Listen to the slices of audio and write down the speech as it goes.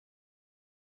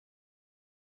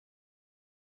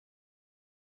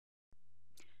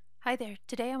Hi there,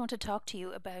 today I want to talk to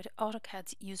you about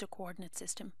AutoCAD's user coordinate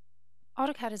system.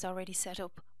 AutoCAD is already set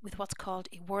up with what's called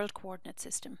a world coordinate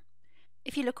system.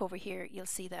 If you look over here, you'll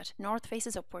see that north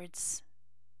faces upwards,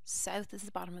 south is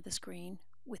the bottom of the screen,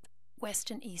 with west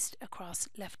and east across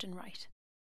left and right.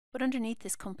 But underneath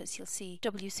this compass you'll see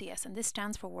WCS, and this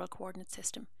stands for World Coordinate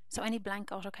System. So any blank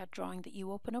AutoCAD drawing that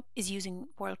you open up is using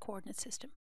World Coordinate System.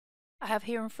 I have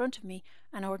here in front of me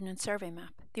an Ordnance Survey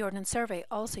map. The Ordnance Survey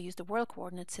also used the World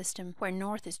Coordinate System where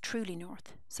north is truly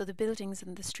north. So the buildings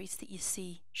and the streets that you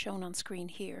see shown on screen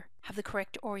here have the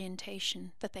correct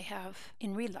orientation that they have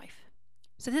in real life.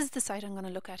 So this is the site I'm going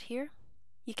to look at here.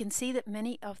 You can see that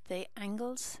many of the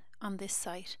angles on this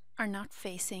site are not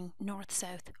facing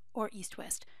north-south or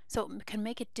east-west. So it can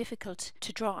make it difficult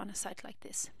to draw on a site like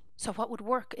this. So what would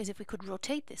work is if we could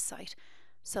rotate this site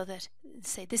so that,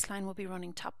 say, this line would be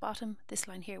running top-bottom, this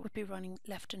line here would be running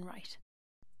left and right.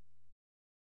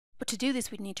 But to do this,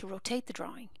 we'd need to rotate the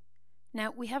drawing.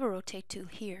 Now, we have a rotate tool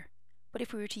here, but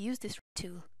if we were to use this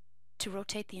tool to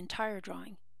rotate the entire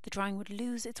drawing, the drawing would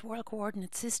lose its world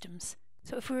coordinate systems.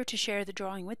 So if we were to share the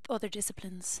drawing with other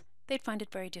disciplines, they'd find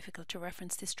it very difficult to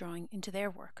reference this drawing into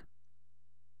their work.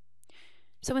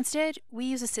 So instead, we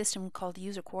use a system called the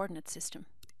user coordinate system.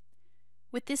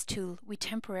 With this tool, we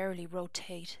temporarily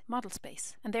rotate model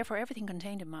space, and therefore everything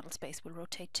contained in model space will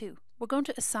rotate too. We're going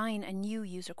to assign a new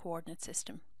user coordinate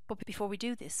system, but before we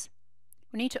do this,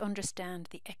 we need to understand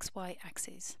the XY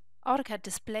axes. AutoCAD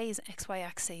displays XY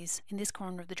axes in this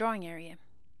corner of the drawing area.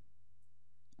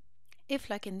 If,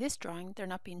 like in this drawing, they're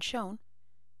not being shown,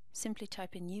 simply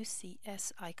type in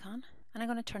UCS icon, and I'm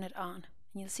going to turn it on.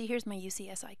 And you'll see here's my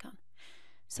UCS icon.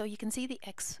 So you can see the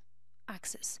X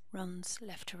axis runs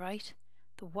left to right,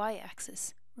 the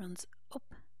Y-axis runs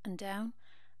up and down,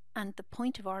 and the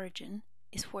point of origin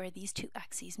is where these two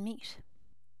axes meet.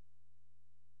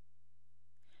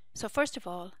 So first of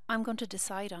all, I'm going to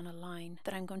decide on a line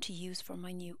that I'm going to use for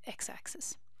my new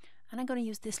X-axis. And I'm going to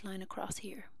use this line across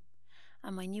here.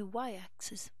 And my new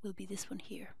Y-axis will be this one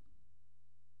here.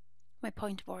 My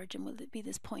point of origin will be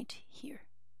this point here.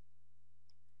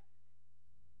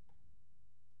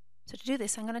 So to do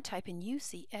this, I'm going to type in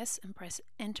UCS and press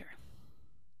Enter.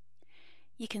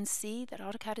 You can see that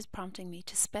AutoCAD is prompting me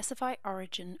to specify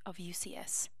origin of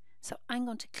UCS. So I'm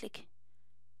going to click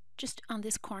just on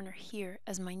this corner here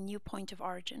as my new point of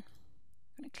origin.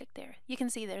 I'm going to click there. You can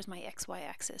see there's my XY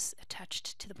axis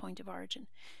attached to the point of origin.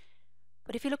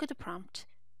 But if you look at the prompt,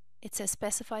 it says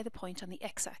specify the point on the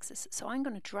X-axis. So I'm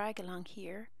going to drag along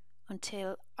here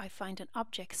until I find an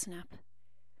object snap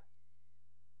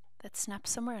that snaps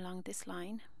somewhere along this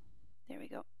line. There we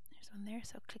go. There's one there,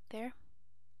 so click there.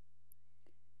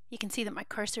 You can see that my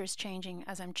cursor is changing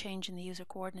as I'm changing the user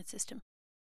coordinate system.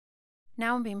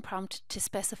 Now I'm being prompted to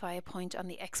specify a point on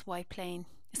the XY plane.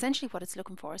 Essentially what it's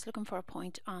looking for is looking for a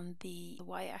point on the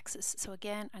Y-axis. So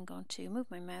again, I'm going to move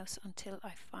my mouse until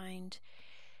I find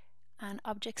an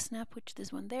object snap, which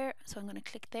there's one there. So I'm going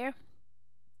to click there.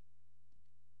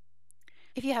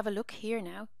 If you have a look here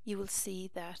now, you will see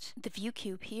that the view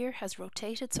cube here has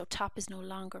rotated, so top is no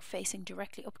longer facing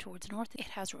directly up towards north,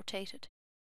 it has rotated.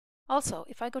 Also,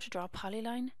 if I go to draw a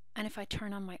polyline, and if I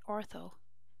turn on my ortho,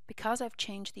 because I've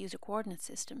changed the user coordinate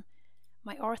system,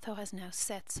 my ortho has now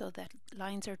set so that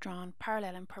lines are drawn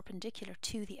parallel and perpendicular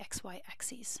to the XY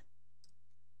axes.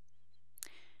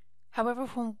 However,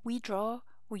 when we draw,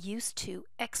 we're used to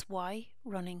XY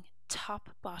running top,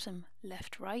 bottom,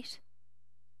 left, right,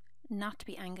 not to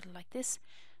be angled like this.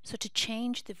 So to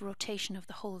change the rotation of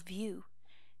the whole view,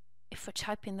 if I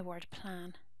type in the word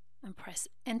plan and press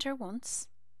Enter once,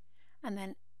 and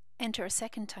then enter a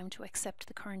second time to accept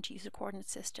the current user coordinate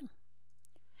system,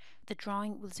 the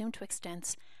drawing will zoom to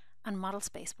extents and model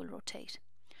space will rotate.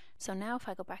 So now if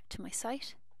I go back to my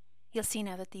site, you'll see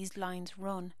now that these lines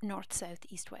run north, south,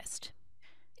 east, west.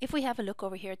 If we have a look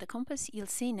over here at the compass, you'll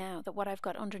see now that what I've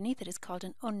got underneath it is called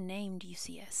an unnamed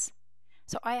UCS.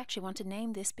 So I actually want to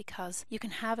name this because you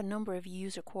can have a number of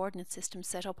user coordinate systems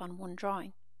set up on one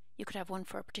drawing. You could have one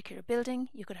for a particular building,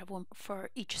 you could have one for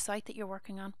each site that you're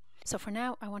working on. So for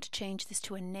now, I want to change this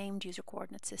to a named user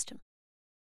coordinate system.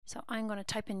 So I'm going to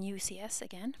type in UCS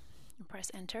again and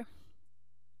press Enter.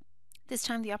 This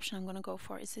time the option I'm going to go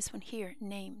for is this one here,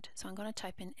 named. So I'm going to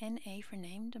type in NA for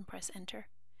named and press Enter.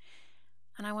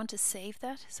 And I want to save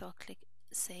that, so I'll click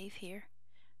Save here.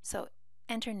 So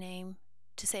enter name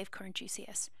to save current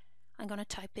UCS. I'm going to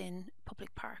type in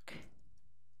Public Park.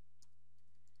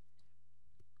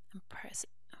 And press,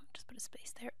 just put a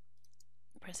space there,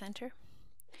 press Enter.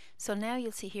 So now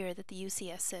you'll see here that the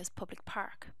UCS says Public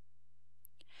Park.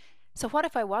 So what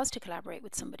if I was to collaborate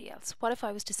with somebody else? What if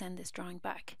I was to send this drawing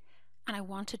back and I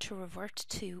wanted to revert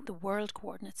to the world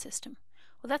coordinate system.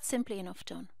 Well, that's simply enough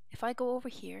done. If I go over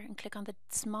here and click on the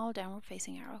small downward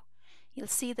facing arrow, you'll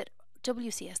see that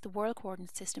WCS, the world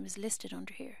coordinate system, is listed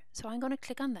under here. So I'm going to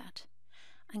click on that.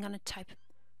 I'm going to type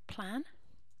plan,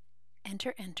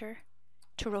 enter, enter,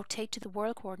 to rotate to the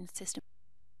world coordinate system.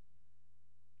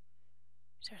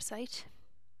 There's our site.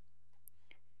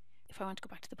 If I want to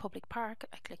go back to the public park,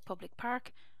 I click public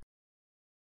park,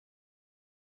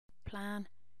 plan,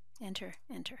 enter,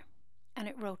 enter, and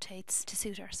it rotates to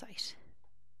suit our site.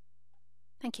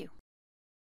 Thank you.